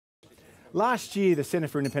Last year, the Centre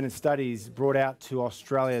for Independent Studies brought out to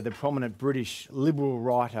Australia the prominent British liberal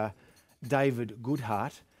writer David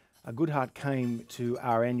Goodhart. Goodhart came to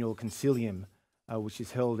our annual concilium, which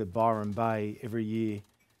is held at Byron Bay every year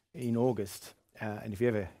in August. And if you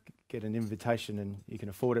ever get an invitation and you can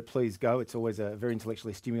afford it, please go. It's always a very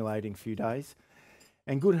intellectually stimulating few days.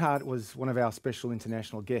 And Goodhart was one of our special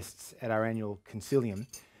international guests at our annual concilium.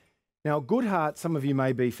 Now, Goodhart, some of you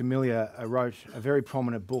may be familiar, wrote a very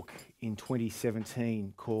prominent book in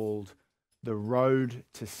 2017 called The Road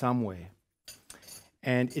to Somewhere.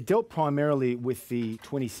 And it dealt primarily with the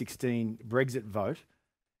 2016 Brexit vote.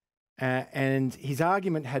 And his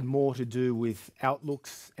argument had more to do with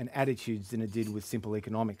outlooks and attitudes than it did with simple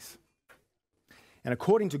economics. And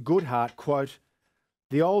according to Goodhart, quote,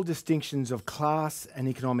 "The old distinctions of class and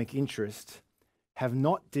economic interest have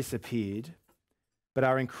not disappeared, but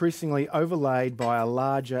are increasingly overlaid by a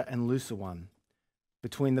larger and looser one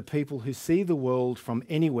between the people who see the world from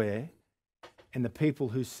anywhere and the people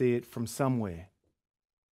who see it from somewhere."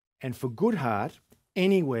 And for Goodhart,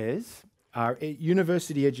 anywheres are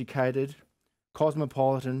university-educated,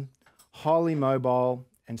 cosmopolitan, highly mobile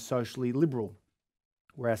and socially liberal,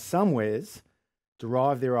 whereas somewheres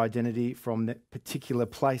derive their identity from particular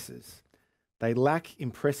places. They lack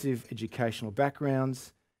impressive educational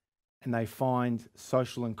backgrounds and they find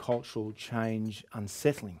social and cultural change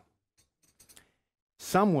unsettling.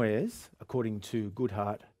 Somewheres, according to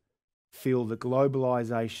Goodhart, feel that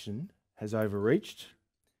globalisation has overreached.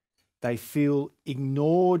 They feel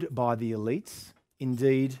ignored by the elites,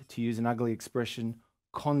 indeed, to use an ugly expression,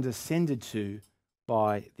 condescended to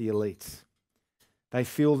by the elites. They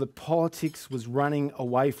feel that politics was running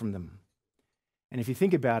away from them. And if you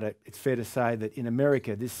think about it, it's fair to say that in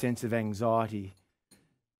America, this sense of anxiety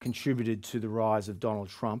contributed to the rise of Donald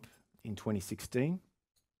Trump in 2016.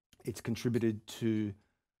 It's contributed to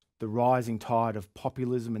the rising tide of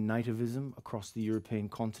populism and nativism across the European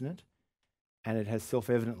continent. And it has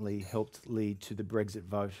self-evidently helped lead to the Brexit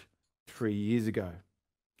vote 3 years ago.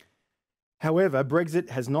 However, Brexit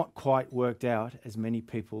has not quite worked out as many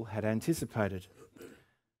people had anticipated.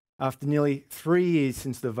 After nearly 3 years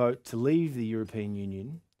since the vote to leave the European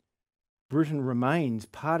Union, Britain remains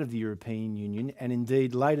part of the European Union and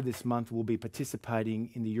indeed later this month will be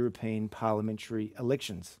participating in the European parliamentary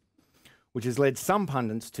elections, which has led some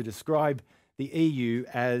pundits to describe the EU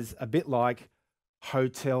as a bit like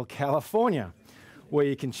Hotel California, where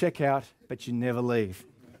you can check out but you never leave.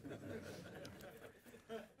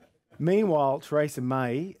 Meanwhile, Theresa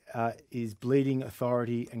May is bleeding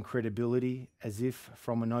authority and credibility as if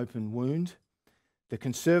from an open wound. The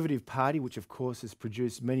Conservative Party, which of course has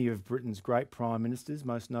produced many of Britain's great Prime Ministers,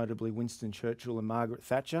 most notably Winston Churchill and Margaret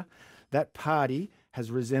Thatcher, that party has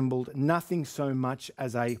resembled nothing so much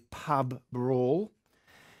as a pub brawl.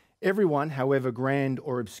 Everyone, however grand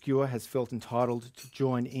or obscure, has felt entitled to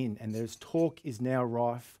join in, and there's talk is now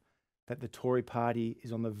rife that the Tory party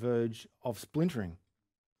is on the verge of splintering.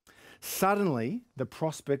 Suddenly, the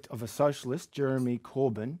prospect of a socialist, Jeremy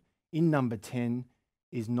Corbyn, in number 10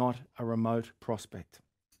 is not a remote prospect.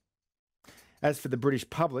 As for the British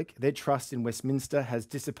public, their trust in Westminster has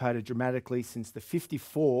dissipated dramatically since the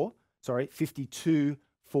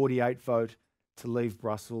 52-48 vote to leave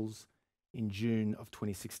Brussels in June of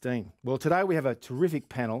 2016. Well, today we have a terrific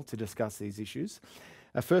panel to discuss these issues.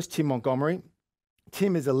 First, Tim Montgomerie.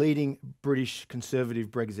 Tim is a leading British conservative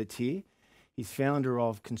Brexiteer. He's founder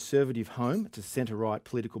of ConservativeHome. It's a centre-right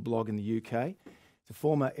political blog in the UK. He's a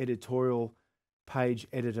former editorial page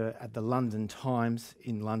editor at the London Times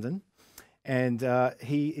in London. And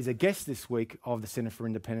he is a guest this week of the Centre for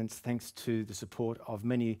Independence, thanks to the support of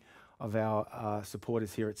many of our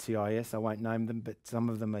supporters here at CIS. I won't name them, but some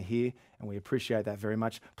of them are here, and we appreciate that very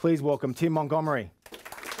much. Please welcome Tim Montgomerie.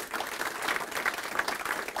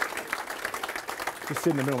 Just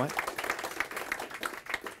sit in the middle, mate.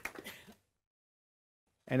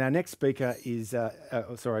 And our next speaker is,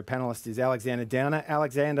 panellist is Alexander Downer.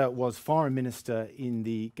 Alexander was Foreign Minister in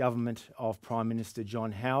the government of Prime Minister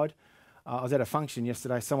John Howard. I was at a function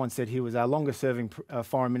yesterday. Someone said he was our longest-serving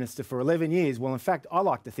Foreign Minister for 11 years. Well, in fact, I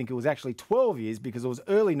like to think it was actually 12 years because it was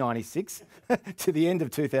early 96 to the end of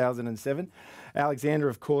 2007. Alexander,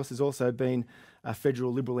 of course, has also been a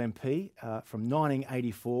federal Liberal MP from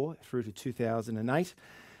 1984 through to 2008.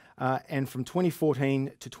 And from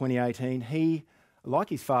 2014 to 2018, he, like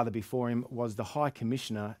his father before him, was the High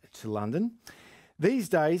Commissioner to London. These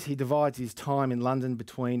days, he divides his time in London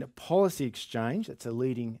between Policy Exchange, that's a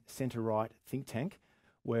leading centre-right think tank,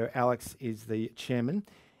 where Alex is the chairman,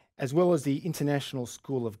 as well as the International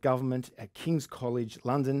School of Government at King's College,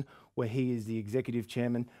 London, where he is the executive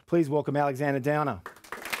chairman. Please welcome Alexander Downer.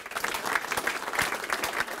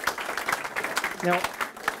 Now,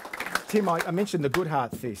 Tim, I mentioned the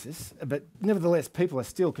Goodhart thesis, but nevertheless, people are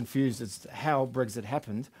still confused as to how Brexit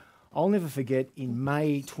happened. I'll never forget in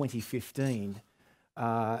May 2015,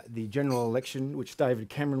 the general election, which David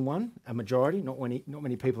Cameron won, a majority. Not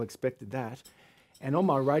many people expected that. And on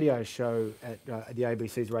my radio show at the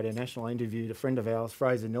ABC's Radio National, I interviewed a friend of ours,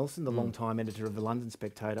 Fraser Nelson, the long-time editor of the London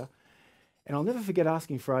Spectator. And I'll never forget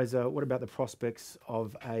asking Fraser, what about the prospects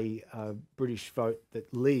of a British vote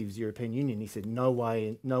that leaves the European Union? He said, no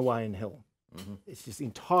way in hell. It's just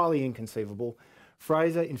entirely inconceivable.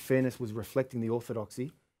 Fraser, in fairness, was reflecting the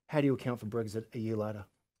orthodoxy. How do you account for Brexit a year later?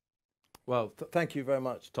 Well, thank you very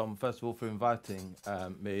much, Tom, first of all, for inviting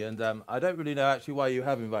me. And I don't really know actually why you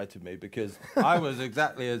have invited me, because I was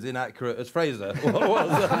exactly as inaccurate as Fraser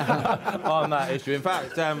was on that issue. In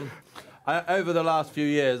fact, over the last few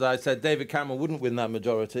years, I said David Cameron wouldn't win that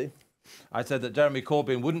majority. I said that Jeremy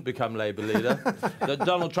Corbyn wouldn't become Labour leader, that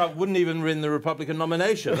Donald Trump wouldn't even win the Republican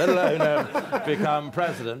nomination, let alone become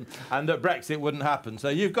president, and that Brexit wouldn't happen. So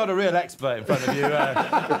you've got a real expert in front of you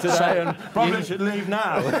today, and probably should leave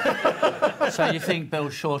now. So you think Bill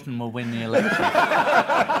Shorten will win the election?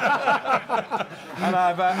 And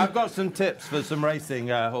I've got some tips for some racing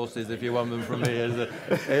horses if you want them from me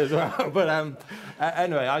as well. But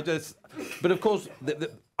anyway, but of course,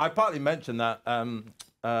 I partly mentioned that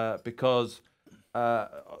because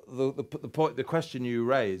the question you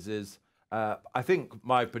raise is, I think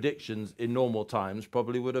my predictions in normal times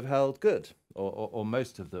probably would have held good, or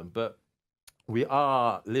most of them. But we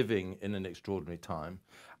are living in an extraordinary time,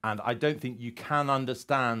 and I don't think you can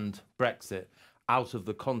understand Brexit out of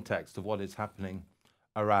the context of what is happening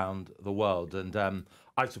around the world. And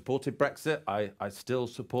I supported Brexit. I still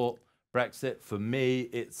support Brexit. For me,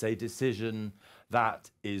 it's a decision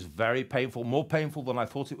that is very painful, more painful than I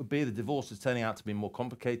thought it would be. The divorce is turning out to be more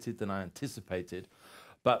complicated than I anticipated.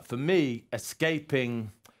 But for me,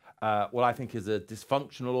 escaping what I think is a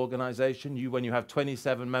dysfunctional organisation, when you have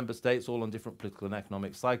 27 member states all on different political and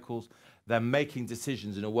economic cycles, then making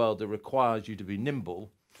decisions in a world that requires you to be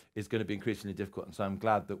nimble is going to be increasingly difficult. And so I'm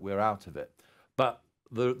glad that we're out of it. But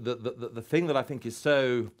the thing that I think is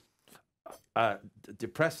so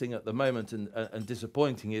depressing at the moment and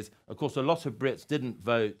disappointing is, of course, a lot of Brits didn't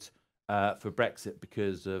vote for Brexit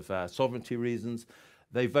because of sovereignty reasons.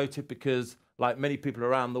 They voted because, like many people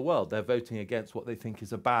around the world, they're voting against what they think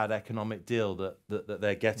is a bad economic deal that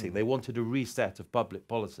they're getting. They wanted a reset of public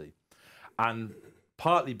policy. And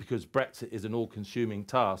partly because Brexit is an all-consuming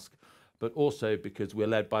task, but also because we're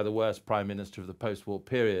led by the worst Prime Minister of the post-war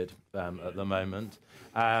period at the moment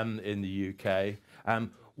in the UK.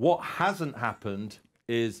 What hasn't happened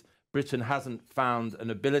is Britain hasn't found an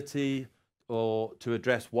ability to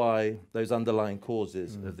address why those underlying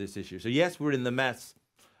causes of this issue. So yes, we're in the mess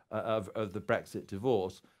of the Brexit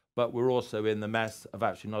divorce, but we're also in the mess of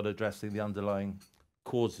actually not addressing the underlying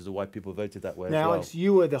causes of why people voted that way as well. Now, Alex,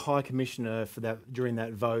 you were the High Commissioner for that during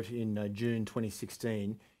that vote in June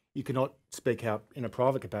 2016. You cannot speak out in a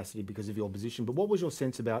private capacity because of your position, but what was your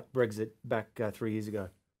sense about Brexit back 3 years ago?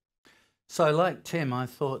 So, like Tim, I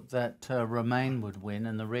thought that Remain would win,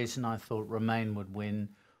 and the reason I thought Remain would win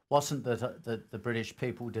wasn't that the British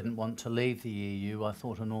people didn't want to leave the EU. I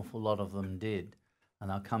thought an awful lot of them did,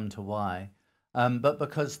 and I'll come to why. But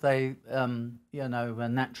because they, were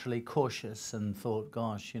naturally cautious and thought,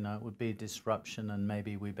 gosh, it would be disruption and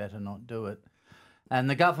maybe we better not do it. And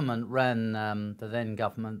the government ran, the then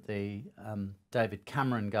government, the David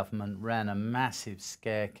Cameron government, ran a massive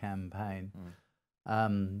scare campaign.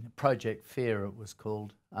 Project Fear it was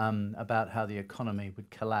called, about how the economy would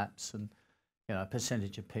collapse, and a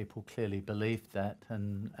percentage of people clearly believed that,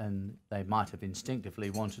 and they might have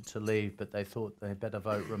instinctively wanted to leave, but they thought they better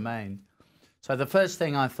vote Remain. So the first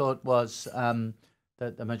thing I thought was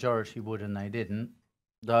that the majority would, and they didn't.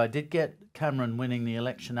 Though I did get Cameron winning the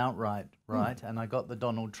election outright, and I got the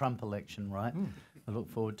Donald Trump election right. I look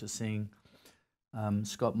forward to seeing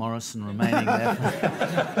Scott Morrison remaining there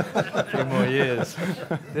for a few more years.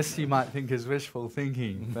 This you might think is wishful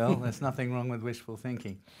thinking. Well, there's nothing wrong with wishful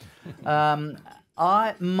thinking. My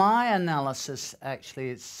analysis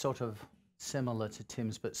actually is sort of similar to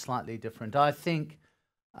Tim's, but slightly different. I think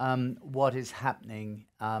what is happening,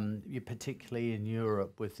 particularly in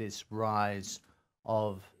Europe, with this rise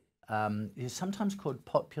of is sometimes called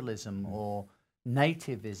populism, or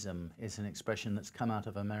nativism is an expression that's come out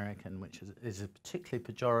of American, which is a particularly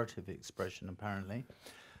pejorative expression apparently,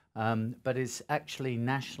 but it's actually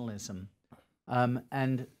nationalism.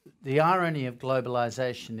 And the irony of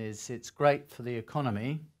globalization is it's great for the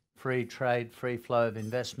economy, free trade, free flow of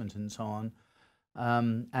investment and so on,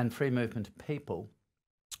 and free movement of people,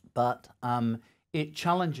 but it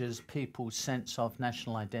challenges people's sense of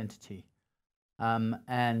national identity.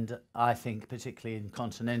 And I think particularly in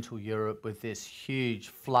continental Europe, with this huge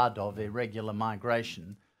flood of irregular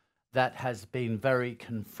migration, that has been very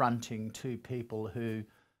confronting to people who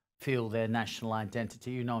feel their national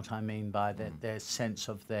identity. You know what I mean by that, their sense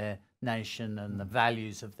of their nation and the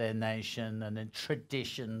values of their nation and the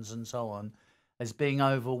traditions and so on, as being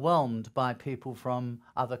overwhelmed by people from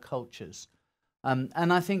other cultures. And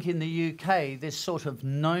I think in the UK, this sort of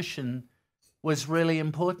notion was really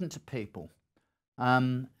important to people.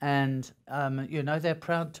 You know, they're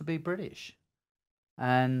proud to be British.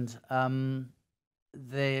 And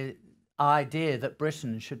the idea that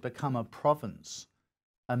Britain should become a province,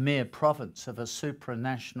 a mere province of a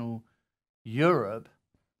supranational Europe,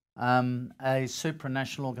 a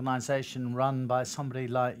supranational organisation run by somebody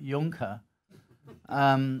like Juncker,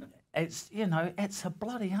 it's, you know, it's a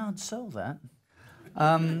bloody hard sell, that.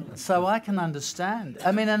 So I can understand.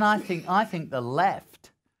 I mean, and I think the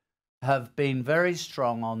left have been very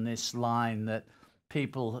strong on this line that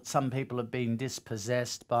some people have been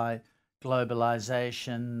dispossessed by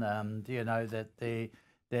globalization, you know, that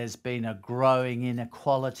there's been a growing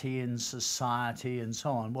inequality in society and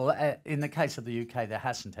so on. Well, in the case of the UK, there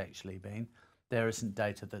hasn't actually been. There isn't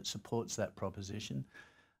data that supports that proposition.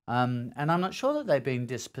 And I'm not sure that they've been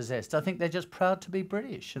dispossessed. I think they're just proud to be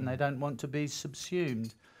British and they don't want to be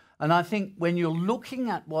subsumed. And I think when you're looking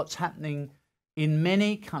at what's happening in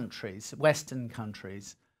many countries, Western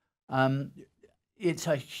countries, it's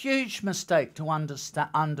a huge mistake to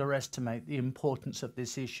underestimate the importance of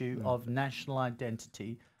this issue of national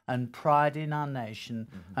identity and pride in our nation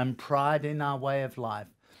and pride in our way of life.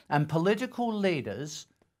 And political leaders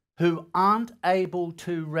who aren't able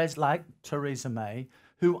to, like Theresa May,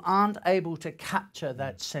 who aren't able to capture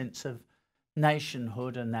that sense of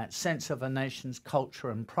nationhood and that sense of a nation's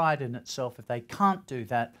culture and pride in itself, if they can't do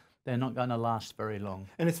that, they're not going to last very long.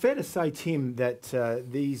 And it's fair to say, Tim, that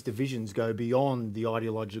these divisions go beyond the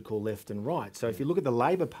ideological left and right. So if you look at the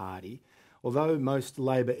Labor Party, although most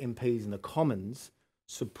Labor MPs in the Commons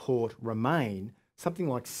support Remain, something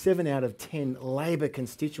like 7 out of 10 Labor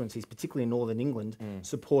constituencies, particularly in Northern England,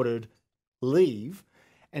 supported Leave.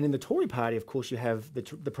 And in the Tory party, of course, you have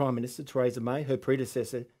the Prime Minister, Theresa May, her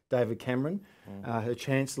predecessor, David Cameron, her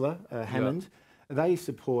Chancellor, Hammond. They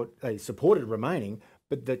supported Remaining,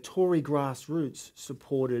 but the Tory grassroots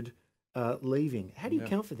supported Leaving. How do you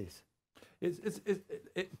account for this? It's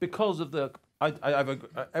because of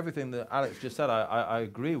everything that Alex just said. I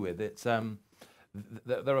agree with. It's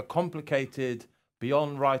there are complicated,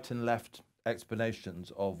 beyond right and left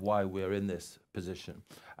explanations of why we're in this position.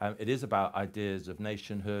 It is about ideas of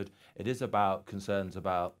nationhood. It is about concerns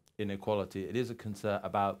about inequality. It is a concern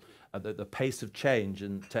about the pace of change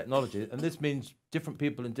and technology. And this means different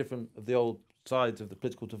people in different of the old sides of the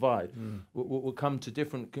political divide will come to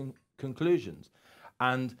different conclusions.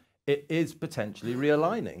 And it is potentially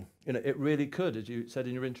realigning. You know, it really could, as you said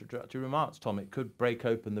in your introductory remarks, Tom, it could break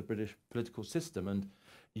open the British political system. And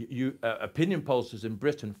opinion pollsters in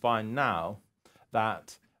Britain find now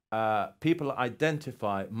that people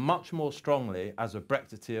identify much more strongly as a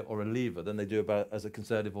Brexiteer or a Leaver than they do as a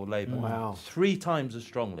Conservative or Labour. Wow. 3 times as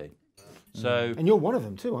strongly. So, and you're one of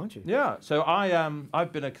them too, aren't you? Yeah. So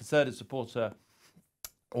I've been a Conservative supporter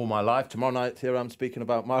all my life. Tomorrow night here I'm speaking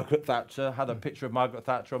about Margaret Thatcher. Had a picture of Margaret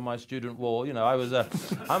Thatcher on my student wall. You know,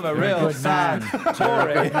 I'm a real sad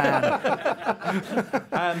Tory.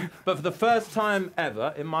 But for the first time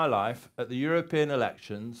ever in my life at the European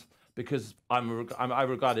elections, because I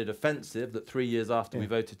regard it offensive that 3 years after we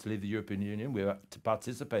voted to leave the European Union, we were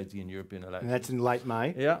participating in European elections. And that's in late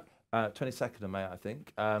May. Yeah, 22nd of May, I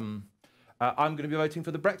think. I'm going to be voting for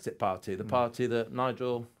the Brexit Party, the party that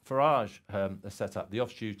Nigel Farage has set up, the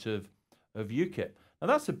offshoot of UKIP. Now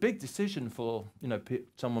that's a big decision for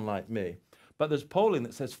someone like me, but there's polling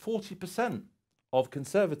that says 40% of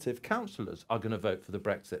Conservative councillors are going to vote for the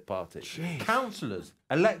Brexit Party. Jeez. Councillors,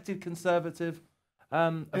 elected Conservative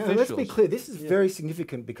officials. Let's be clear, this is very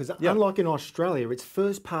significant because unlike in Australia, it's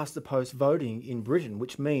first past the post voting in Britain,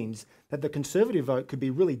 which means that the Conservative vote could be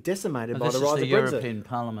really decimated by the rise of Brexit. This is the European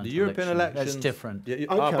Parliament The European elections, that's different.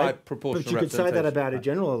 Are by proportional but you could say that about a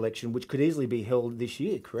general election, which could easily be held this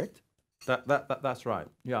year, correct? That's right,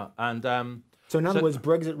 yeah. And so in other words,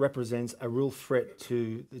 Brexit represents a real threat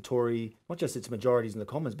to the Tory, not just its majorities in the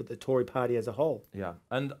Commons, but the Tory party as a whole. Yeah,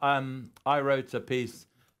 and I wrote a piece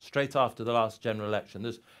straight after the last general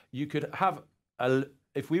election. You could have,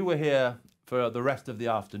 if we were here for the rest of the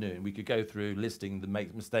afternoon, we could go through listing the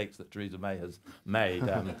mistakes that Theresa May has made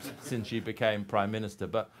since she became Prime Minister.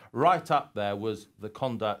 But right up there was the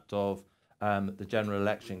conduct of the general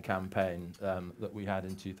election campaign that we had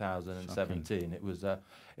in 2017. Shocking.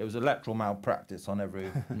 It was electoral malpractice on every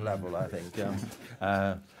level, I think.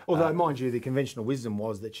 Although, mind you, the conventional wisdom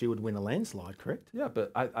was that she would win a landslide, correct? Yeah,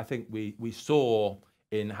 but I think we saw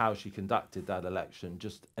in how she conducted that election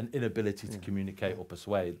just an inability to communicate or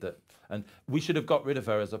persuade that, and we should have got rid of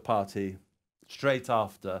her as a party straight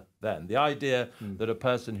after then. The idea that a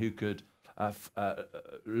person who could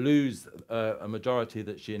lose a majority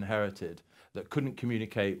that she inherited, that couldn't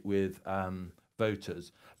communicate with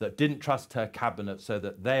voters, that didn't trust her cabinet so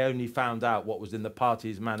that they only found out what was in the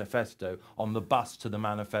party's manifesto on the bus to the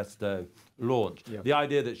manifesto launch. Yep. The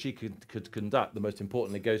idea that she could conduct the most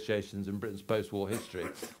important negotiations in Britain's post-war history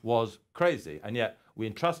was crazy, and yet we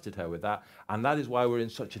entrusted her with that, and that is why we're in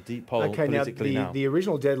such a deep hole politically now. The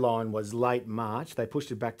original deadline was late March. They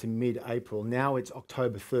pushed it back to mid-April. Now it's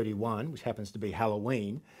October 31, which happens to be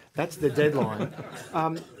Halloween. That's the deadline.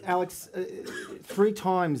 Alex, 3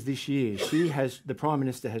 times this year, the Prime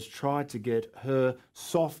Minister has tried to get her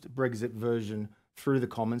soft Brexit version through the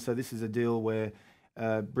Commons. So this is a deal where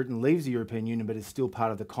Britain leaves the European Union, but is still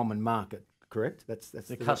part of the common market. Correct? That's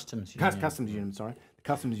the customs union. Customs union. Sorry, the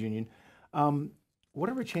customs union. What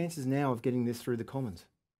are her chances now of getting this through the Commons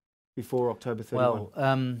before October 31?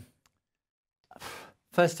 Well,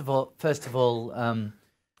 first of all, good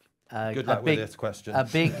luck with this question. A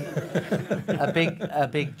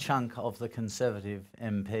big chunk of the Conservative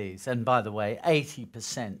MPs, and by the way,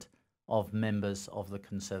 80% of members of the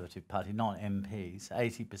Conservative Party, not MPs,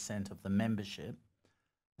 80% of the membership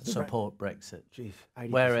support Brexit. Jeez, 80%.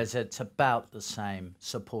 Whereas it's about the same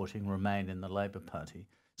supporting Remain in the Labour Party.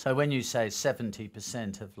 So when you say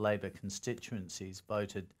 70% of Labour constituencies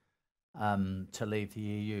voted to leave the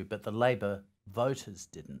EU, but the Labour voters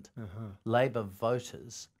didn't. Labour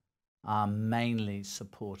voters are mainly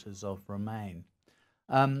supporters of Remain.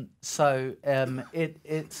 This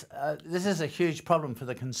is a huge problem for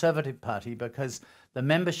the Conservative Party because the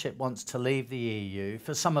membership wants to leave the EU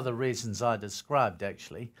for some of the reasons I described,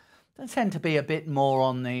 actually. They tend to be a bit more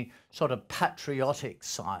on the sort of patriotic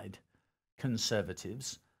side,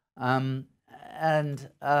 Conservatives. But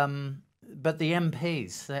the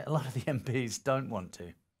MPs, a lot of the MPs don't want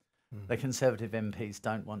to. The Conservative MPs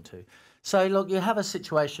don't want to. So look, you have a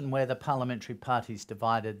situation where the parliamentary parties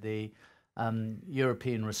divided. The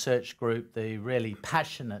European Research Group, the really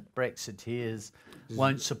passionate Brexiteers,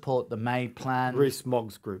 won't support the May plan.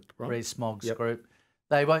 Rees-Mogg's group, right? Rees-Mogg's group.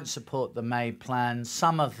 They won't support the May plan.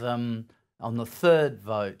 Some of them, on the third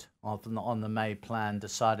vote on the May plan,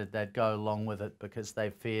 decided they'd go along with it because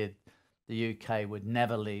they feared the UK would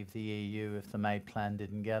never leave the EU if the May plan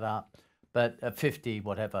didn't get up. But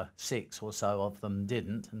 6 or so of them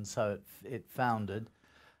didn't, and so it foundered.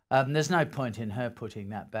 There's no point in her putting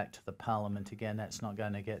that back to the Parliament again. That's not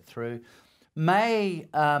going to get through. May,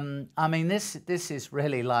 I mean, this is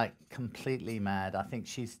really like completely mad. I think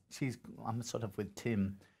I'm sort of with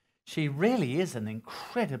Tim. She really is an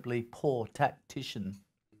incredibly poor tactician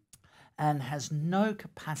and has no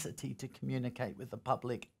capacity to communicate with the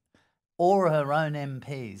public or her own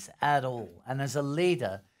MPs at all. And as a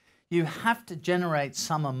leader, you have to generate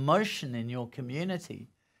some emotion in your community.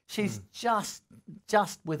 She's just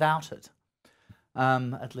without it,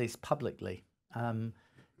 at least publicly.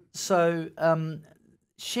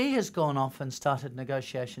 She has gone off and started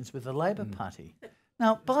negotiations with the Labour Party.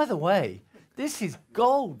 Now, by the way, this is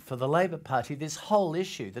gold for the Labour Party, this whole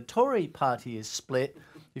issue. The Tory party is split.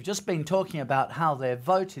 You've just been talking about how their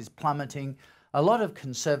vote is plummeting. A lot of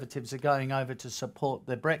Conservatives are going over to support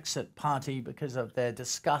the Brexit party because of their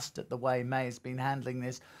disgust at the way May has been handling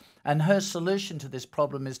this. And her solution to this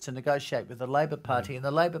problem is to negotiate with the Labour Party. And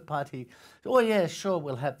the Labour Party, oh yeah, sure,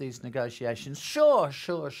 we'll have these negotiations. Sure.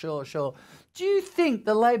 Do you think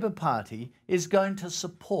the Labour Party is going to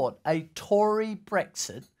support a Tory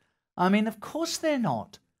Brexit? I mean, of course they're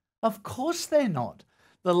not. Of course they're not.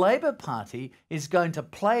 The Labour Party is going to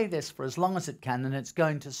play this for as long as it can, and it's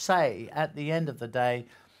going to say at the end of the day,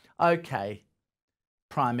 okay,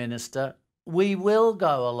 Prime Minister, we will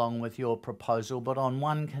go along with your proposal, but on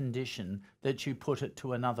one condition, that you put it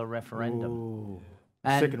to another referendum. Ooh,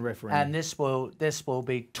 second referendum. And this will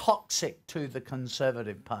be toxic to the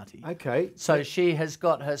Conservative Party. Okay. So she has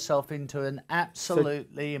got herself into an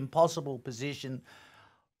absolutely impossible position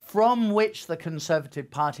from which the Conservative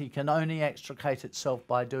Party can only extricate itself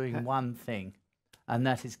by doing one thing, and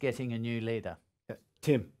that is getting a new leader.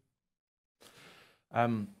 Tim.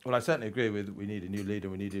 Well, I certainly agree with we need a new leader.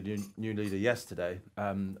 We needed a new leader yesterday.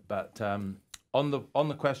 But on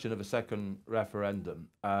the question of a second referendum,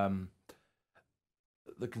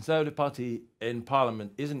 the Conservative Party in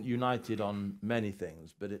Parliament isn't united on many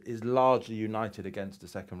things, but it is largely united against a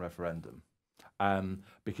second referendum,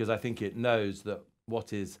 because I think it knows that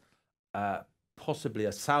what is possibly a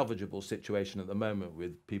salvageable situation at the moment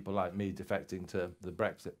with people like me defecting to the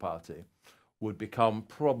Brexit Party would become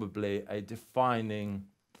probably a defining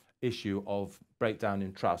issue of breakdown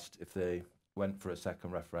in trust if they went for a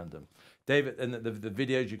second referendum. David, and the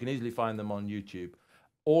videos, you can easily find them on YouTube.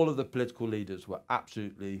 All of the political leaders were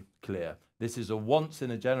absolutely clear. This is a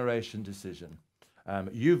once-in-a-generation decision.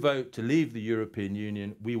 You vote to leave the European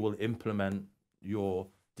Union, we will implement your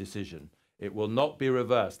decision. It will not be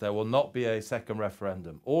reversed. There will not be a second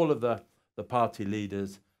referendum. All of the party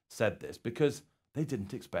leaders said this because they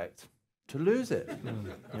didn't expect to lose it.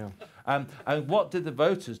 And what did the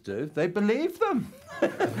voters do? They believed them.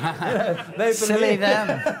 Silly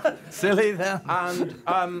them. Silly them. And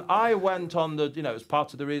I went on the, it was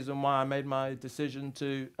part of the reason why I made my decision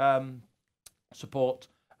to support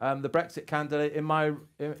the Brexit candidate in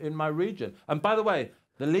my region. And by the way,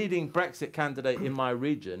 the leading Brexit candidate in my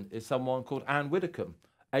region is someone called Anne Widdecombe,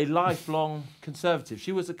 a lifelong Conservative.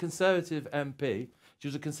 She was a Conservative MP. She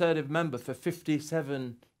was a Conservative member for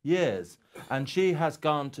 57 years. And she has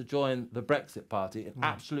gone to join the Brexit Party in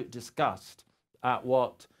absolute disgust at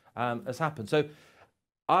what has happened. So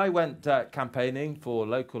I went campaigning for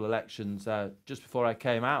local elections just before I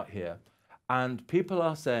came out here. And people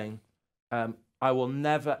are saying, I will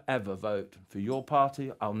never, ever vote for your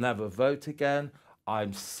party. I'll never vote again.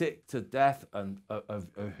 I'm sick to death of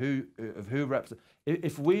who represents.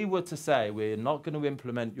 If we were to say we're not going to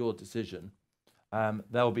implement your decision,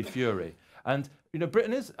 there will be fury. And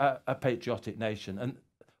Britain is a patriotic nation, and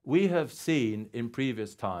we have seen in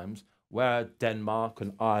previous times where Denmark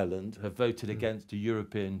and Ireland have voted against a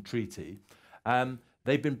European treaty,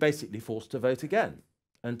 they've been basically forced to vote again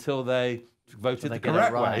until they voted the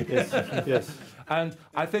correct way. Yes. And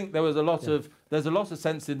I think there's a lot of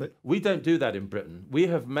sense in we don't do that in Britain. We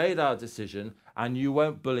have made our decision, and you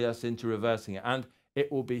won't bully us into reversing it. And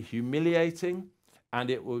it will be humiliating, and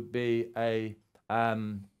it would be a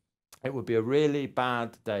really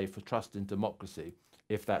bad day for trust in democracy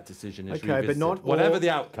if that decision is revisited. But not whatever the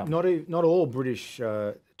outcome. Not all British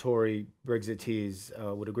Tory Brexiteers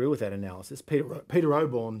would agree with that analysis. Peter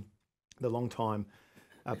Oborne, the long-time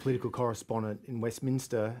political correspondent in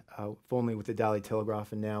Westminster, formerly with the Daily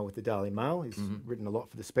Telegraph and now with the Daily Mail. He's written a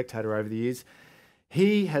lot for The Spectator over the years.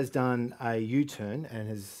 He has done a U-turn and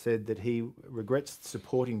has said that he regrets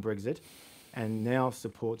supporting Brexit and now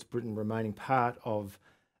supports Britain remaining part of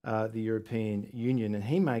the European Union. And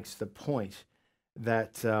he makes the point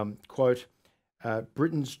that, quote,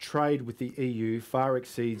 Britain's trade with the EU far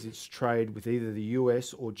exceeds its trade with either the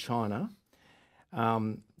US or China.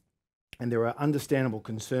 And there are understandable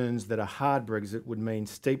concerns that a hard Brexit would mean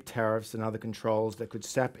steep tariffs and other controls that could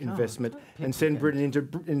sap investment and send Britain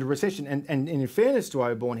into recession. And in fairness to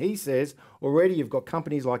Oborne, he says already you've got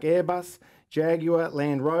companies like Airbus, Jaguar,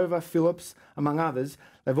 Land Rover, Philips, among others.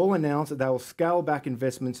 They've all announced that they will scale back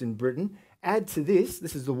investments in Britain. Add to this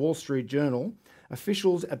is the Wall Street Journal,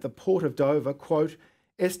 officials at the Port of Dover, quote,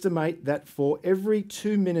 estimate that for every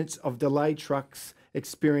 2 minutes of delayed trucks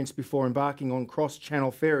experienced before embarking on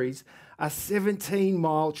cross-channel ferries, a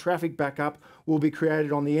 17-mile traffic backup will be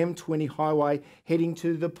created on the M20 highway heading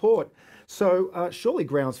to the port. So surely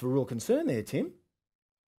grounds for real concern there, Tim.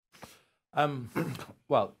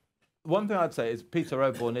 Well, one thing I'd say is Peter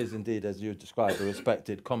Oborne is indeed, as you described, a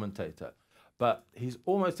respected commentator, but he's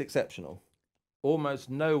almost exceptional. Almost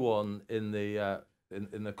no one in the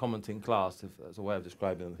commenting class, if that's a way of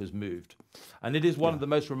describing them, has moved. And it is one of the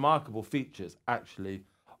most remarkable features, actually,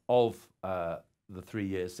 of the 3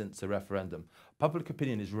 years since the referendum. Public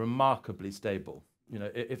opinion is remarkably stable.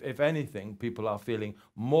 If anything, people are feeling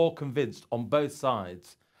more convinced on both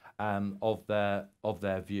sides of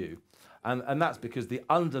their view. And that's because the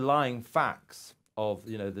underlying facts of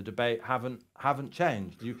the debate haven't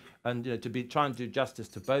changed. To be trying to do justice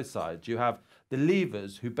to both sides, you have the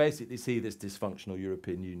Leavers who basically see this dysfunctional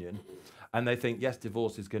European Union, and they think yes,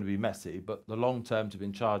 divorce is going to be messy, but the long term to be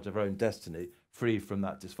in charge of our own destiny, free from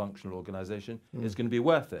that dysfunctional organisation, is going to be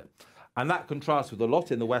worth it. And that contrasts with a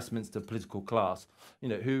lot in the Westminster political class,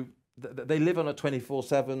 who they live on a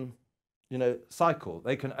 24/7 cycle.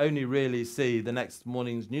 They can only really see the next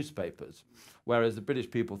morning's newspapers, whereas the British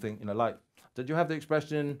people think, did you have the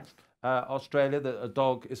expression in Australia that a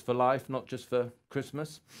dog is for life, not just for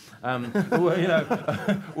Christmas?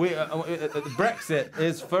 Brexit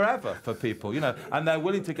is forever for people, and they're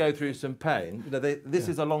willing to go through some pain. This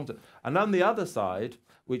is a long term. And on the other side,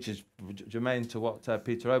 which is germane to what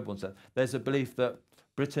Peter Oborne said, there's a belief that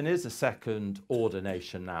Britain is a second-order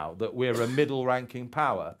nation now, that we're a middle-ranking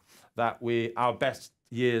power, that our best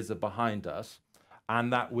years are behind us,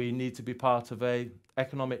 and that we need to be part of an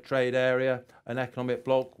economic trade area, an economic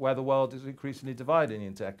bloc where the world is increasingly dividing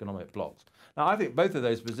into economic blocs. Now, I think both of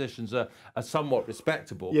those positions are somewhat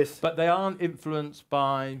respectable, yes, but they aren't influenced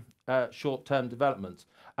by short-term developments.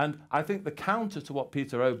 And I think the counter to what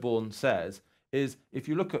Peter Oborne says is, if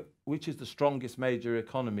you look at which is the strongest major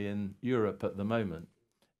economy in Europe at the moment,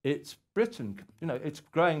 it's Britain. You know, it's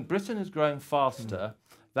growing. Britain is growing faster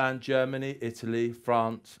than Germany, Italy,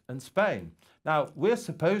 France, and Spain. Now, we're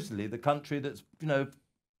supposedly the country that's, you know,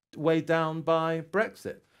 weighed down by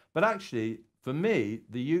Brexit. But actually, for me,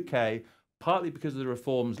 the UK, partly because of the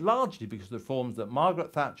reforms, largely because of the reforms that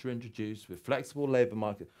Margaret Thatcher introduced with flexible labour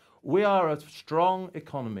market, we are a strong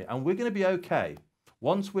economy, and we're going to be okay.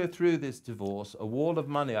 Once we're through this divorce, a wall of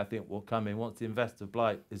money, I think, will come in once the investor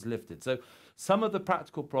blight is lifted. So some of the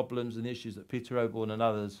practical problems and issues that Peter Oborne and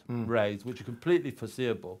others raised, which are completely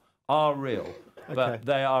foreseeable, are real, but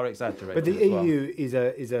they are exaggerated. But the EU is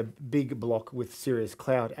a big bloc with serious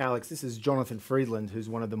clout. Alex, this is Jonathan Friedland, who's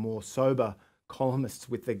one of the more sober columnists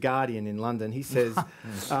with The Guardian in London. He says...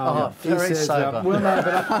 very sober. Well, no,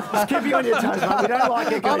 but just keep you on your toes, mate. We don't like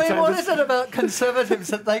echo I mean, chambers. what is it about Conservatives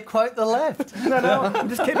that they quote the left? No, I'm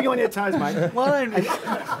just keeping you on your toes, mate. Why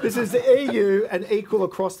don't This is the EU and equal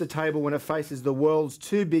across the table when it faces the world's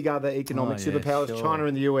two big other economic superpowers, China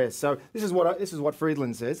and the US. So this is what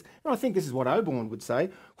Friedland says, and I think this is what Oborne would say.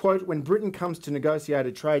 Quote, when Britain comes to negotiate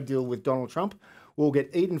a trade deal with Donald Trump, we'll get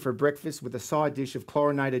eaten for breakfast with a side dish of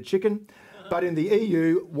chlorinated chicken. But in the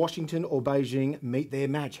EU, Washington or Beijing meet their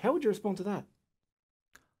match. How would you respond to that?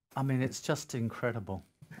 I mean, it's just incredible.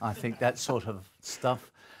 I think that sort of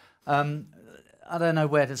stuff. I don't know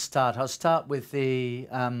where to start. I'll start with the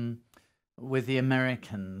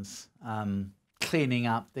Americans cleaning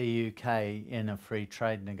up the UK in a free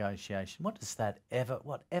trade negotiation.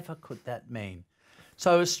 Whatever could that mean?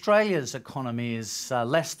 So Australia's economy is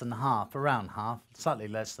less than half, around half, slightly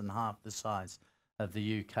less than half the size of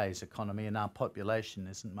the UK's economy, and our population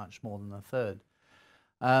isn't much more than a third.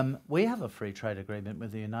 We have a free trade agreement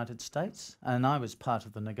with the United States, and I was part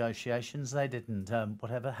of the negotiations. They didn't,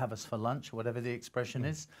 have us for lunch, or whatever the expression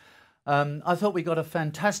is. I thought we got a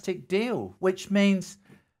fantastic deal, which means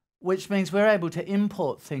we're able to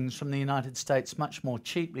import things from the United States much more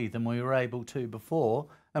cheaply than we were able to before,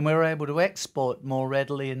 and we were able to export more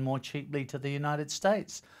readily and more cheaply to the United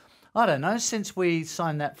States. I don't know, since we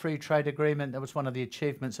signed that free trade agreement, that was one of the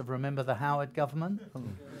achievements of, remember, the Howard government?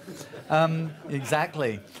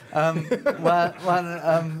 Exactly.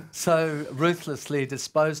 So ruthlessly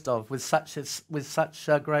disposed of with such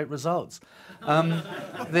great results.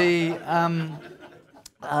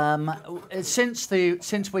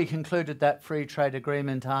 Since we concluded that free trade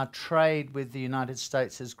agreement, our trade with the United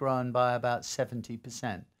States has grown by about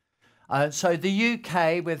 70%. So the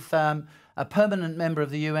UK, with a permanent member of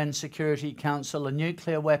the UN Security Council, a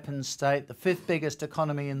nuclear weapons state, the fifth biggest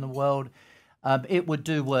economy in the world, it would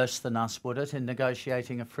do worse than us, would it, in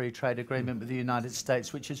negotiating a free trade agreement with the United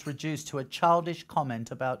States, which is reduced to a childish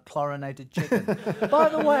comment about chlorinated chicken. By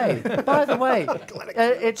the way,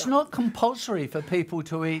 it's not compulsory for people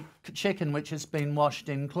to eat chicken which has been washed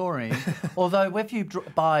in chlorine, although if you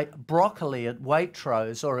buy broccoli at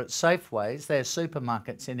Waitrose or at Safeways, they're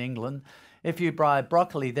supermarkets in England, if you buy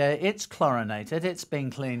broccoli there, it's chlorinated, it's been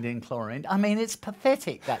cleaned in chlorine. I mean, it's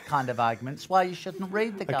pathetic, that kind of argument. It's why you shouldn't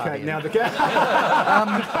read The Guardian. Now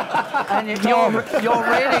and you're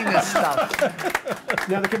reading this stuff.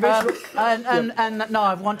 Now the conventional... No,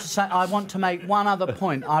 I want to make one other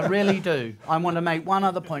point. I really do. I want to make one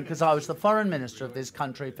other point, because I was the foreign minister of this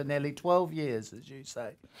country for nearly 12 years, as you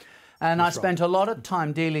say. And I spent a lot of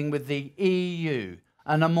time dealing with the EU,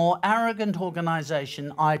 and a more arrogant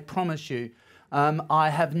organisation, I promise you, I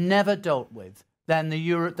have never dealt with than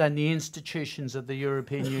the institutions of the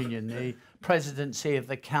European Union, the presidency of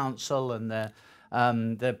the Council and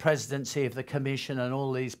the presidency of the Commission and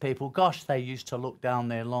all these people. Gosh, they used to look down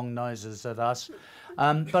their long noses at us.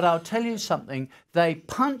 But I'll tell you something, they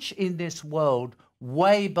punch in this world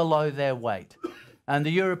way below their weight. And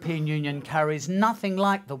the European Union carries nothing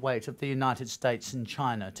like the weight of the United States and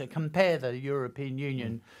China. To compare the European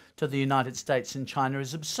Union to the United States and China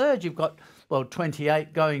is absurd. You've got, well,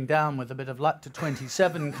 28 going down with a bit of luck to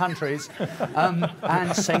 27 countries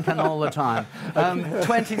and sinking all the time.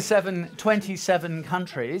 27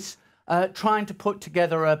 countries trying to put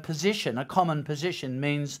together a common position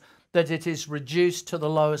means that it is reduced to the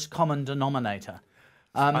lowest common denominator.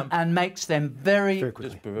 and makes them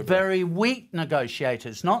very weak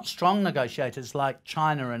negotiators, not strong negotiators like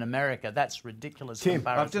China and America. That's ridiculous. Tim,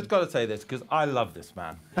 I've just got to say this because I love this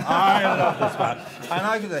man. I love this man. And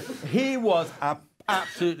I can say, he was an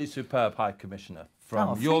absolutely superb High Commissioner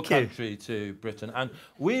from your country to Britain, and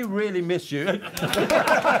we really miss you. I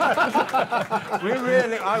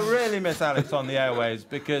really miss Alex on the airways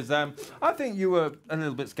because I think you were a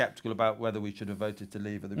little bit sceptical about whether we should have voted to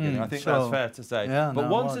leave at the beginning. I think that's fair to say. Yeah, but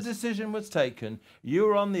once the decision was taken, you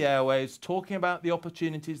were on the airwaves talking about the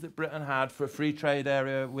opportunities that Britain had for a free trade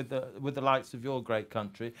area with the likes of your great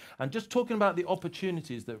country, and just talking about the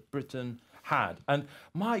opportunities that Britain had. And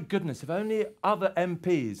my goodness, if only other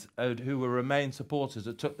MPs who were Remain supporters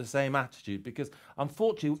had took the same attitude, because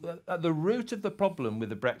unfortunately at the root of the problem with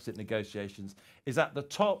the Brexit negotiations is at the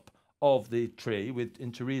top of the tree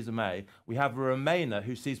in Theresa May, we have a Remainer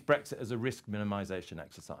who sees Brexit as a risk minimisation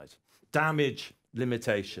exercise, damage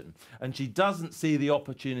limitation, and she doesn't see the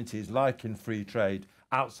opportunities like in free trade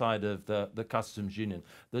outside of the customs union.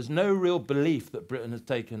 There's no real belief that Britain has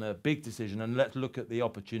taken a big decision and let's look at the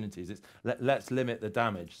opportunities. It's let's limit the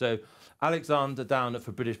damage. So Alexander Downer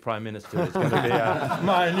for British Prime Minister is going to be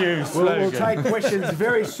my new slogan. We'll take questions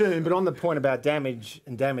very soon, but on the point about damage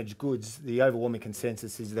and damaged goods, the overwhelming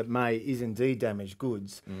consensus is that May is indeed damaged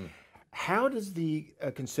goods. How does the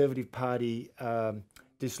Conservative Party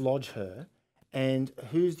dislodge her, and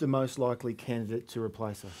who's the most likely candidate to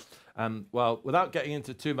replace her? Well, without getting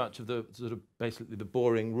into too much of the sort of basically the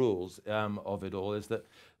boring rules of it all, is that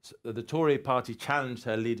the Tory party challenged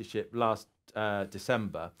her leadership last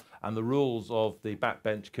December, and the rules of the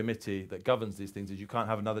backbench committee that governs these things is you can't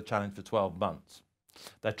have another challenge for 12 months.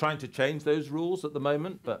 They're trying to change those rules at the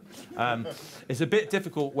moment, but it's a bit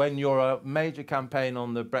difficult when your major campaign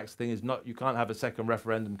on the Brexit thing is not, you can't have a second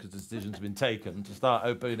referendum because the decision's been taken, to start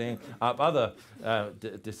opening up other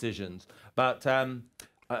decisions. But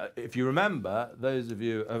if you remember, those of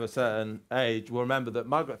you of a certain age will remember that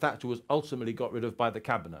Margaret Thatcher was ultimately got rid of by the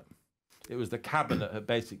Cabinet. It was the Cabinet that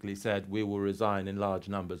basically said, we will resign in large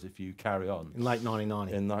numbers if you carry on. In late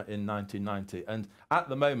 1990. In 1990. And at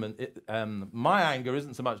the moment, my anger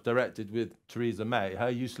isn't so much directed with Theresa May. Her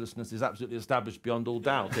uselessness is absolutely established beyond all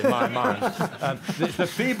doubt in my mind. It's the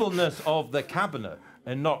feebleness of the Cabinet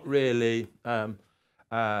and not really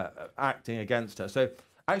acting against her. So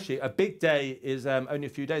actually, a big day is only a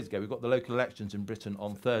few days ago. We've got the local elections in Britain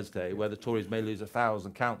on Thursday, where the Tories may lose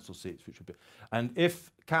 1,000 council seats, which would be. And if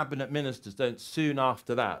cabinet ministers don't soon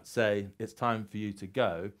after that say it's time for you to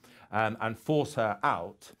go and force her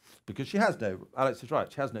out, because she has no, Alex is right,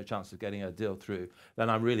 she has no chance of getting a deal through, then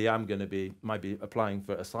I really am going to might be applying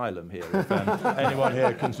for asylum here if anyone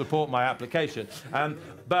here can support my application.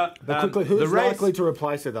 But quickly, who's likely to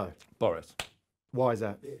replace her though? Boris. Why is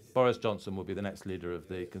that? Boris Johnson will be the next leader of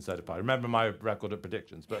the Conservative Party. Remember my record of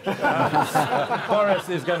predictions, but Boris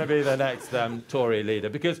is going to be the next Tory leader,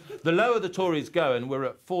 because the lower the Tories go, and we're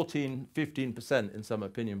at 14, 15% in some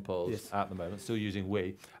opinion polls at the moment, still using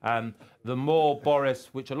we, the more Boris,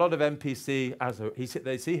 which a lot of MPs see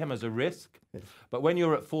they see him as a risk, but when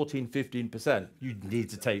you're at 14, 15%, you need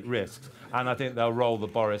to take risks, and I think they'll roll the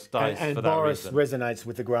Boris dice for that reason. And Boris resonates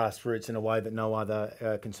with the grassroots in a way that no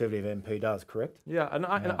other Conservative MP does, correct? Yeah, and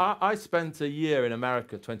I spent a year in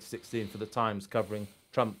America, 2016, for the Times, covering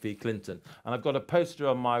Trump v. Clinton, and I've got a poster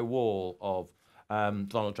on my wall of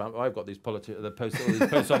Donald Trump. I've got these posts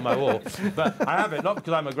on my wall, but I have it not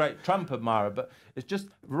because I'm a great Trump admirer, but it's just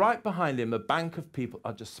right behind him, a bank of people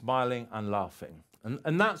are just smiling and laughing.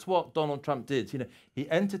 And that's what Donald Trump did. You know, he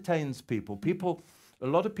entertains people. A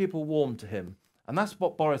lot of people warm to him, and that's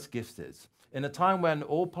what Boris Gift is. In a time when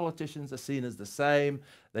all politicians are seen as the same,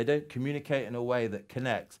 they don't communicate in a way that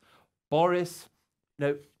connects. Boris,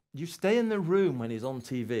 you stay in the room when he's on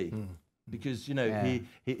TV because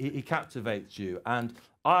he captivates you. And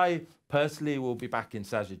I personally will be back in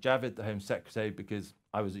Sajid Javid, the Home Secretary, because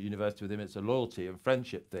I was at university with him. It's a loyalty and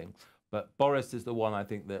friendship thing. But Boris is the one I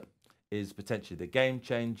think that is potentially the game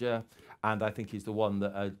changer, and I think he's the one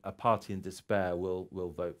that a party in despair will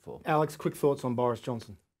vote for. Alex, quick thoughts on Boris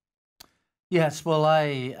Johnson? Yes, well,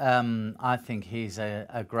 I think he's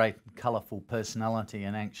a great, colourful personality,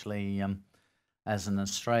 and actually, as an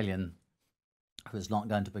Australian who's not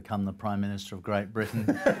going to become the Prime Minister of Great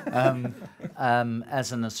Britain,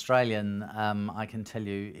 as an Australian, I can tell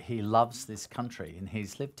you he loves this country, and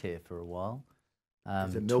he's lived here for a while.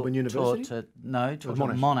 Is it Melbourne University? Taught at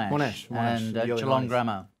Monash and Geelong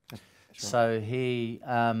Grammar. Right. So he,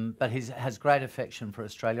 but he has great affection for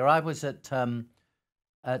Australia. I was at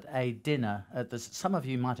a dinner at some of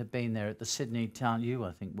you might have been there at the Sydney Town. You,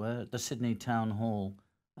 I think, were at the Sydney Town Hall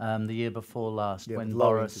the year before last, Yeah, when the Lowy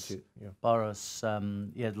Boris, Institute, yeah.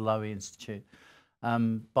 the Lowy Institute,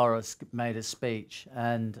 Boris made a speech,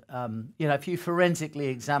 and you know, if you forensically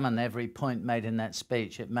examine every point made in that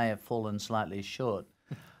speech, it may have fallen slightly short.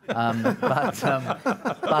 But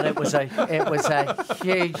it was a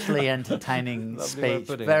hugely entertaining speech,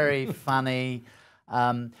 very funny.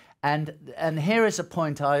 And here is a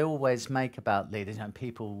point I always make about leaders. You know,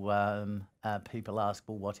 people ask,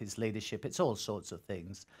 well, what is leadership? It's all sorts of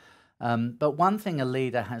things. But one thing a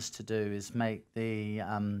leader has to do is make the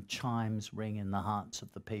chimes ring in the hearts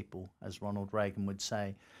of the people, as Ronald Reagan would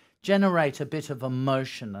say. Generate a bit of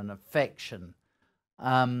emotion and affection,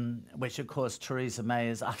 which, of course, Theresa May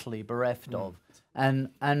is utterly bereft of.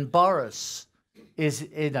 And Boris is,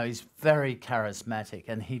 you know, he's very charismatic,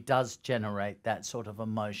 and he does generate that sort of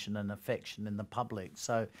emotion and affection in the public.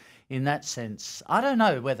 So in that sense, I don't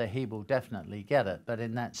know whether he will definitely get it, but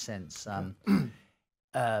in that sense,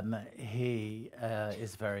 he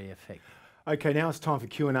is very effective. Okay, now it's time for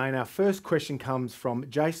Q&A. And our first question comes from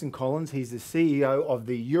Jason Collins. He's the CEO of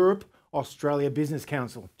the Europe-Australia Business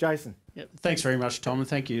Council. Jason. Yeah, thanks very much, Tom, and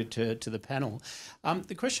thank you to the panel.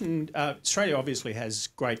 The question, Australia obviously has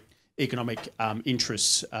great economic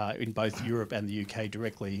interests in both Europe and the UK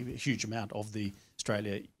directly. A huge amount of the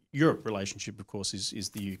Australia-Europe relationship, of course, is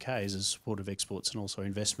the UK as a support of exports and also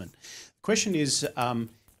investment. The question is,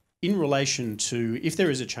 in relation to if there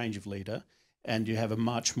is a change of leader and you have a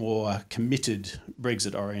much more committed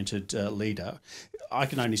Brexit-oriented leader, I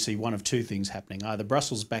can only see one of two things happening: either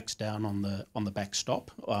Brussels backs down on the backstop,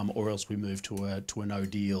 or else we move to a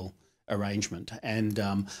no-deal arrangement. And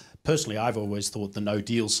personally, I've always thought the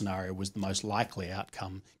no-deal scenario was the most likely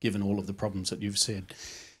outcome, given all of the problems that you've said.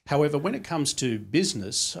 However, when it comes to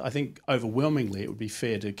business, I think overwhelmingly it would be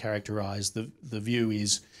fair to characterise the view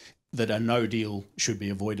is that a no deal should be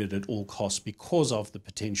avoided at all costs because of the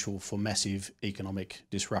potential for massive economic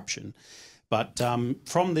disruption. But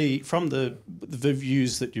from the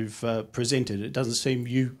views that you've presented, it doesn't seem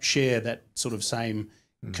you share that sort of same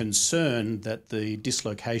concern that the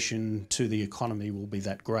dislocation to the economy will be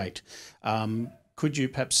that great. Could you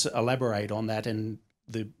perhaps elaborate on that and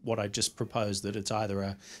what I just proposed, that it's either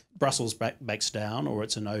a Brussels backs down or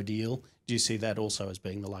it's a no deal? Do you see that also as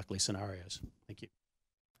being the likely scenarios? Thank you.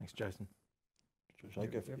 Thanks, Jason. Shall I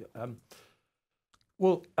go for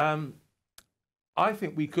it? I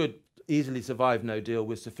think we could easily survive no deal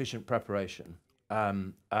with sufficient preparation.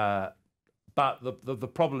 But the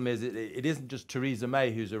problem is it isn't just Theresa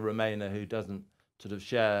May who's a Remainer who doesn't sort of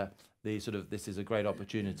share the sort of this is a great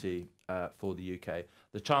opportunity for the UK.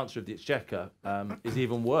 The Chancellor of the Exchequer is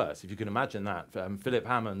even worse, if you can imagine that. Philip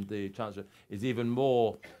Hammond, the Chancellor, is even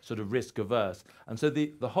more sort of risk averse. And so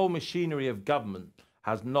the whole machinery of government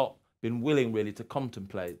has not been willing really to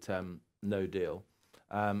contemplate no deal.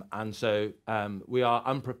 And so we are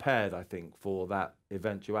unprepared, I think, for that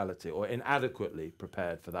eventuality, or inadequately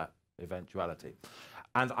prepared for that eventuality.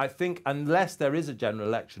 And I think unless there is a general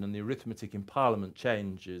election and the arithmetic in Parliament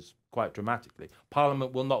changes quite dramatically,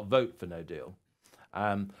 Parliament will not vote for no deal.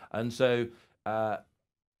 And so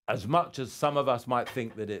as much as some of us might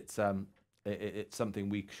think that it's something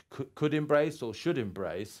we could embrace or should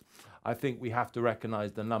embrace, I think we have to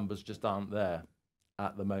recognise the numbers just aren't there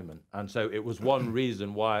at the moment. And so it was one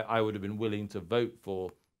reason why I would have been willing to vote for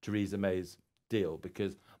Theresa May's deal,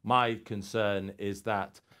 because my concern is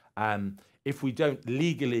that if we don't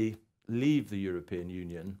legally leave the European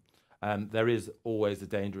Union, there is always a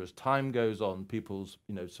danger as time goes on, people's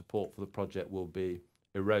support for the project will be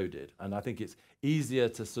eroded. And I think it's easier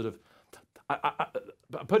to sort of, I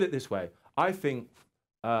put it this way, I think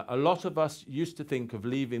a lot of us used to think of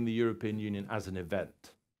leaving the European Union as an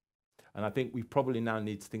event. And I think we probably now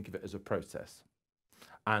need to think of it as a process.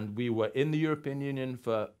 And we were in the European Union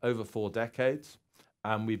for over 4 decades,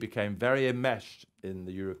 and we became very enmeshed in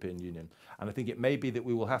the European Union. And I think it may be that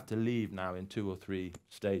we will have to leave now in 2 or 3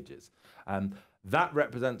 stages. That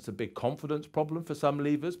represents a big confidence problem for some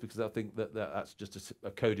leavers, because I think that's just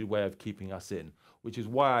a coded way of keeping us in, which is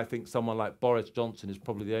why I think someone like Boris Johnson is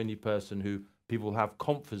probably the only person who people will have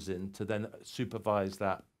confidence in to then supervise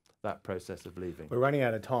that process of leaving. We're running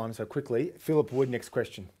out of time, so quickly. Philip Wood, next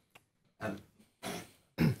question.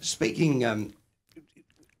 Speaking,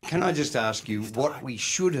 can I just ask you what we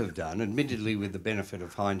should have done, admittedly with the benefit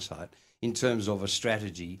of hindsight, in terms of a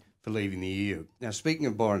strategy for leaving the EU? Now, speaking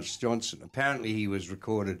of Boris Johnson, apparently he was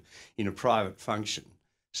recorded in a private function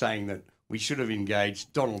saying that we should have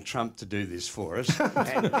engaged Donald Trump to do this for us,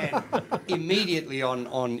 and immediately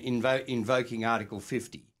on invoking Article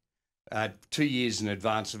 50, 2 years in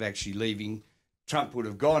advance of actually leaving, Trump would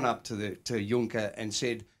have gone up to Juncker and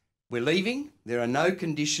said, We're leaving. There are no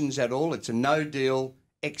conditions at all. It's a no-deal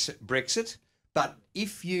exit Brexit. But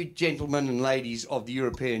if you gentlemen and ladies of the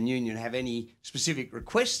European Union have any specific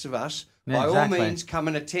requests of us, by all means, come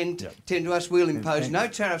and attend to us. We'll impose no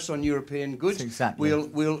tariffs on European goods.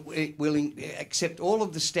 We'll accept all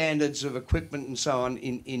of the standards of equipment and so on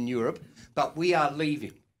in Europe, but we are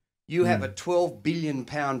leaving. You have a £12 billion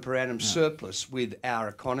per annum surplus with our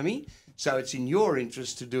economy, so it's in your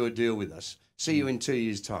interest to do a deal with us. See you in 2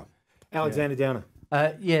 years' time. Alexander Downer.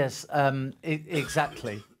 Yes,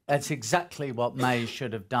 exactly. That's exactly what May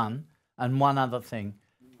should have done. And one other thing.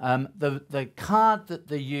 The card that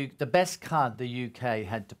the best card the UK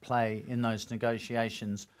had to play in those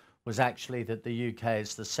negotiations was actually that the UK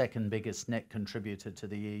is the second biggest net contributor to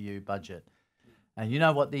the EU budget. And you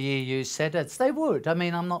know what the EU said? They would. I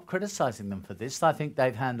mean, I'm not criticising them for this. I think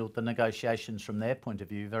they've handled the negotiations from their point of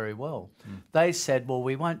view very well. They said, well,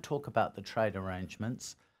 we won't talk about the trade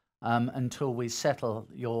arrangements until we settle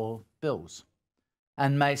your bills.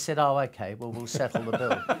 And May said, oh, OK, well, we'll settle the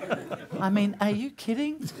bill. I mean, are you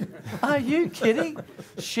kidding? Are you kidding?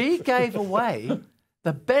 She gave away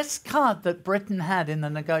the best card that Britain had in the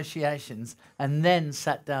negotiations and then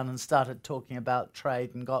sat down and started talking about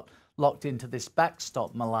trade and got locked into this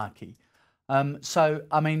backstop malarkey. So,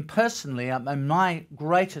 I mean, personally, my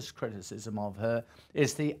greatest criticism of her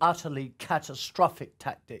is the utterly catastrophic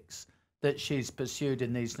tactics that she's pursued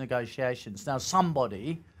in these negotiations. Now,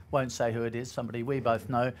 somebody, won't say who it is, somebody we both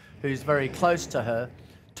know, who's very close to her,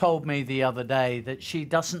 told me the other day that she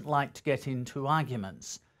doesn't like to get into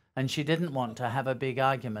arguments. And she didn't want to have a big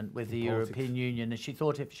argument with the European Union. And she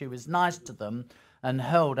thought if she was nice to them and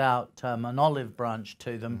held out an olive branch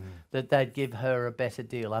to them, that they'd give her a better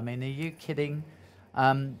deal. I mean, are you kidding?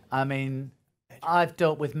 I mean, I've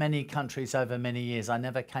dealt with many countries over many years. I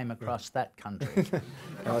never came across that country.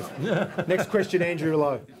 Next question, Andrew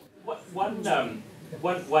Lowe.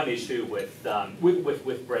 One issue with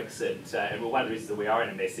Brexit, and one of the reasons that we are in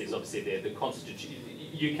a mess is obviously the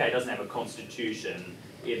UK doesn't have a constitution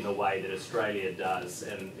in the way that Australia does,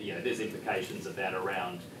 and there's implications of that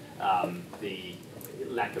around the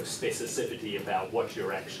lack of specificity about what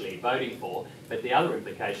you're actually voting for. But the other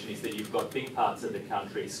implication is that you've got big parts of the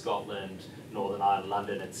country, Scotland, Northern Ireland,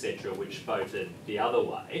 London, etc., which voted the other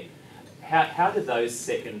way. How do those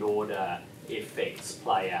second order effects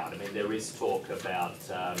play out? I mean, there is talk about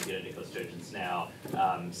Nicola Sturgeon's now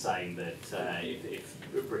saying that if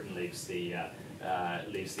Britain leaves the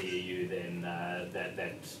EU, then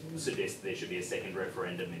that suggests there should be a second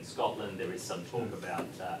referendum in Scotland. There is some talk about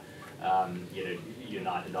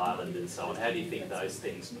United Ireland and so on. How do you think those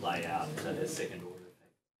things play out as second order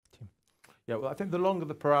effects? Yeah, well, I think the longer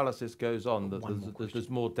the paralysis goes on, there's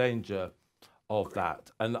more danger of that.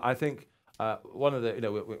 And I think one of the,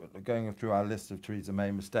 we're going through our list of Theresa May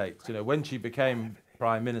mistakes. When she became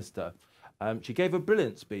Prime Minister, she gave a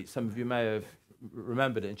brilliant speech. Some of you may have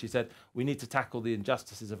remembered it, and she said, we need to tackle the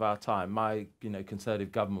injustices of our time. My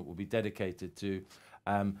Conservative government will be dedicated to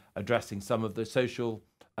addressing some of the social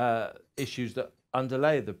issues that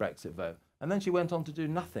underlay the Brexit vote. And then she went on to do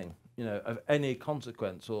nothing of any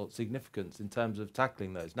consequence or significance in terms of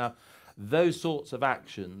tackling those. Now, those sorts of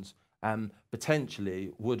actions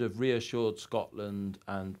potentially would have reassured Scotland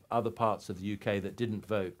and other parts of the UK that didn't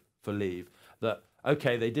vote for leave that,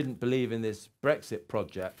 okay, they didn't believe in this Brexit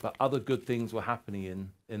project, but other good things were happening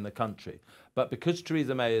in the country. But because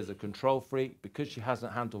Theresa May is a control freak, because she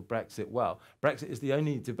hasn't handled Brexit well, Brexit is the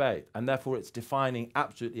only debate, and therefore it's defining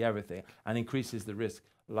absolutely everything and increases the risk,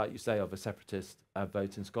 like you say, of a separatist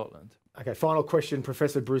vote in Scotland. Okay, final question,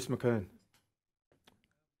 Professor Bruce McKern.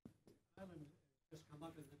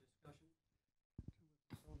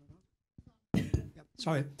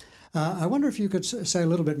 Sorry. I wonder if you could say a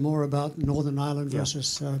little bit more about Northern Ireland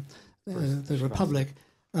versus the Republic.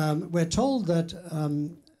 We're told that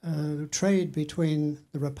trade between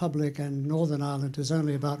the Republic and Northern Ireland is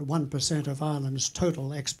only about 1% of Ireland's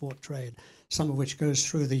total export trade, some of which goes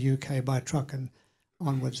through the UK by truck and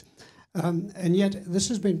onwards. And yet this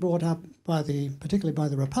has been brought up particularly by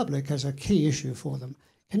the Republic as a key issue for them.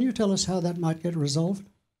 Can you tell us how that might get resolved?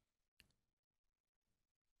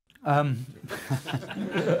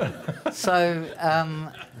 So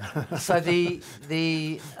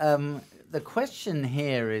the question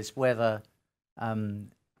here is whether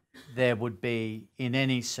there would be, in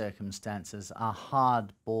any circumstances, a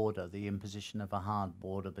hard border, the imposition of a hard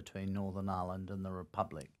border between Northern Ireland and the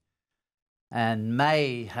Republic. And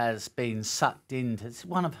May has been sucked into, it's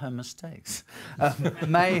one of her mistakes,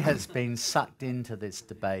 May has been sucked into this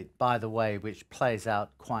debate, by the way, which plays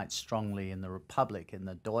out quite strongly in the Republic, in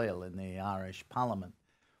the Dáil, in the Irish Parliament,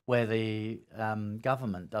 where the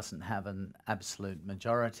government doesn't have an absolute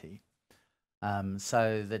majority.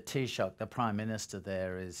 So the Taoiseach, the Prime Minister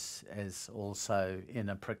there, is also in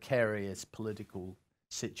a precarious political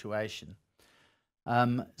situation.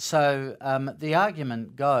 The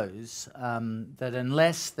argument goes that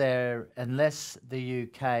unless the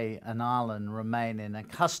UK and Ireland remain in a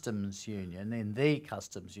customs union, the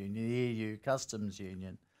EU customs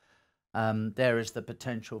union, there is the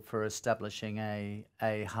potential for establishing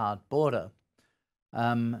a hard border.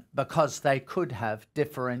 Because they could have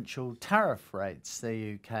differential tariff rates,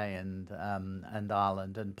 the UK and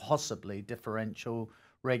Ireland, and possibly differential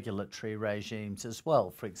regulatory regimes as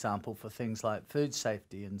well, for example, for things like food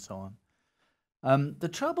safety and so on. The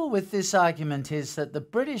trouble with this argument is that the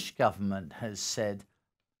British government has said,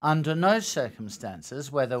 under no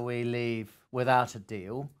circumstances, whether we leave without a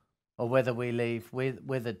deal or whether we leave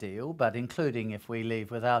with a deal, but including if we leave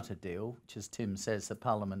without a deal, which, as Tim says, the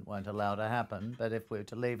Parliament won't allow to happen, but if we're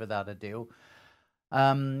to leave without a deal,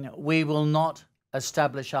 we will not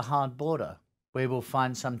establish a hard border. We will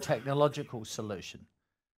find some technological solution.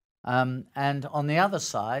 And on the other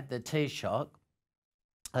side, the Taoiseach,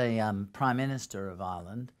 the Prime Minister of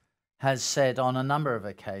Ireland, has said on a number of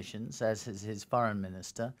occasions, as is his Foreign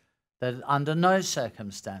Minister, that under no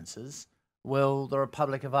circumstances will the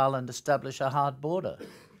Republic of Ireland establish a hard border.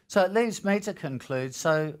 So it leaves me to conclude,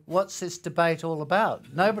 so what's this debate all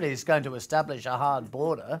about? Nobody's going to establish a hard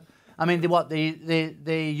border. I mean,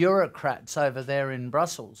 the bureaucrats over there in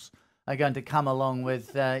Brussels are going to come along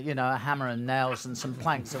with, a hammer and nails and some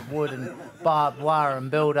planks of wood and barbed wire and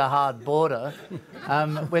build a hard border,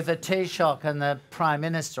 with the Taoiseach and the Prime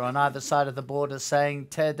Minister on either side of the border saying,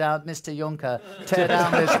 tear down, Mr Juncker, tear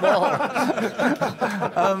down this wall.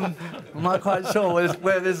 I'm not quite sure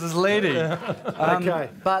where this is leading. Okay.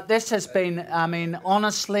 But this has been, I mean,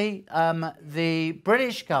 honestly, the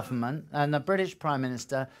British government and the British Prime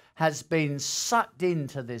Minister has been sucked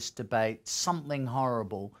into this debate, something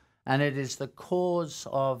horrible. And it is the cause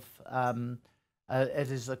of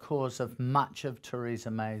much of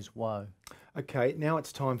Theresa May's woe. Okay, now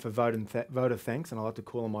it's time for vote of thanks, and I'd like to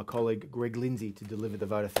call on my colleague Greg Lindsay to deliver the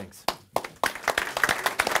vote of thanks.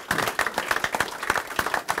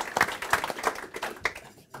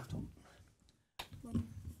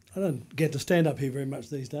 I don't get to stand up here very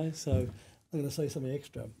much these days, so I'm going to say something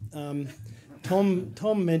extra.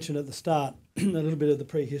 Tom mentioned at the start a little bit of the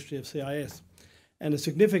prehistory of CIS. And a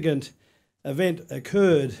significant event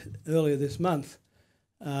occurred earlier this month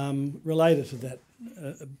related to that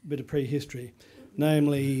bit of prehistory,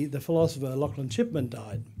 namely the philosopher Lachlan Chipman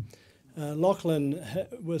died. Lachlan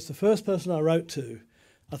was the first person I wrote to.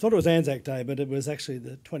 I thought it was Anzac Day, but it was actually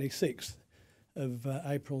the 26th of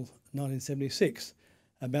April 1976,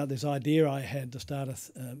 about this idea I had to start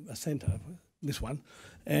a centre, this one.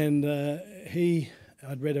 And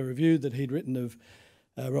I'd read a review that he'd written of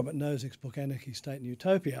Robert Nozick's book Anarchy, State and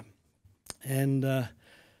Utopia. And I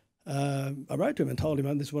wrote to him and told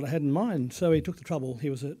him this is what I had in mind. So he took the trouble.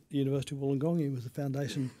 He was at the University of Wollongong. He was the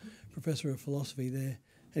foundation professor of philosophy there.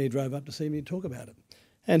 And he drove up to see me to talk about it.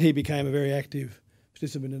 And he became a very active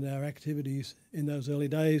participant in our activities in those early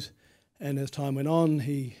days. And as time went on,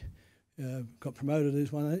 he got promoted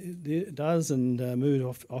as one does and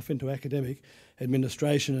moved off into academic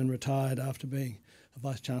administration and retired after being a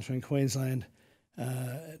Vice-Chancellor in Queensland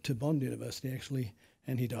to Bond University, actually,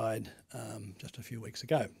 and he died just a few weeks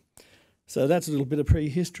ago. So that's a little bit of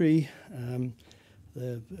prehistory.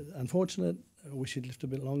 Unfortunate. I wish he'd lived a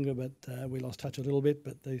bit longer, but we lost touch a little bit,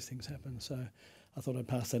 but these things happen, so I thought I'd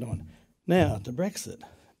pass that on. Now, to Brexit.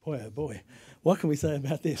 Boy, oh boy, what can we say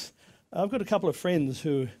about this? I've got a couple of friends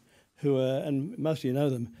who are, and most of you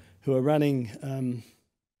know them, who are running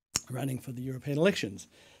for the European elections.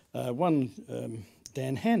 One,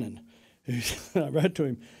 Dan Hannan, who I wrote to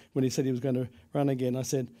him when he said he was going to run again. I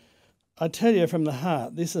said, I tell you from the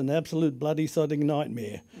heart, this is an absolute bloody sodding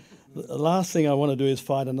nightmare. The last thing I want to do is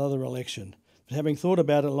fight another election. But having thought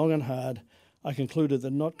about it long and hard, I concluded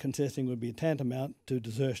that not contesting would be tantamount to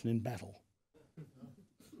desertion in battle.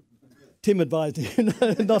 Tim advised him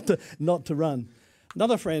not to run.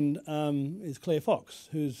 Another friend is Claire Fox,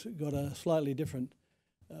 who's got a slightly different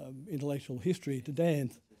intellectual history to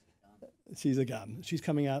Dan. She's a gun. She's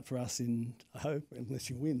coming out for us in, I hope, unless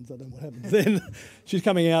she wins, I don't know what happens then. She's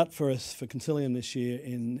coming out for us for Concilium this year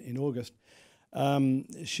in August.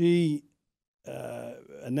 She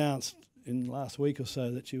announced in the last week or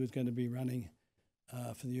so that she was going to be running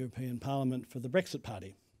for the European Parliament for the Brexit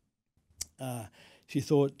Party.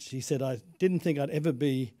 She said, I didn't think I'd ever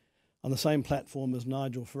be on the same platform as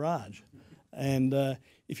Nigel Farage. And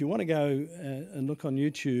if you want to go and look on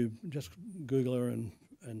YouTube, just Google her and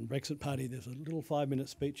and Brexit Party, there's a little 5-minute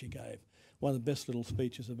speech he gave, one of the best little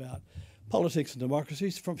speeches about politics and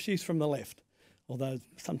democracy. She's from the left, although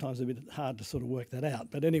sometimes a bit hard to sort of work that out.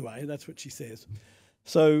 But anyway, that's what she says.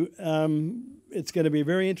 So it's going to be a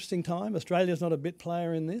very interesting time. Australia's not a bit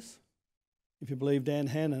player in this. If you believe Dan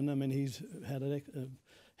Hannan, I mean, he's had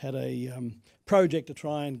a project to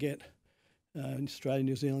try and get Australia,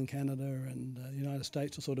 New Zealand, Canada and the United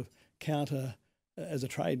States to sort of counter, as a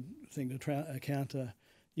trade thing, to counter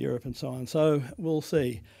Europe and so on. So we'll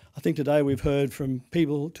see. I think today we've heard from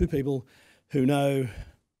two people who know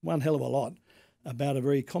one hell of a lot about a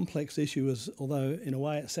very complex issue, although in a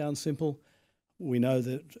way it sounds simple. We know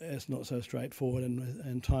that it's not so straightforward,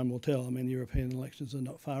 and time will tell. I mean, European elections are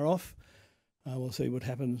not far off. We'll see what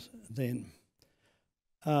happens then.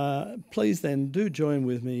 Please then do join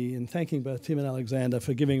with me in thanking both Tim and Alexander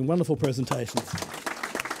for giving wonderful presentations.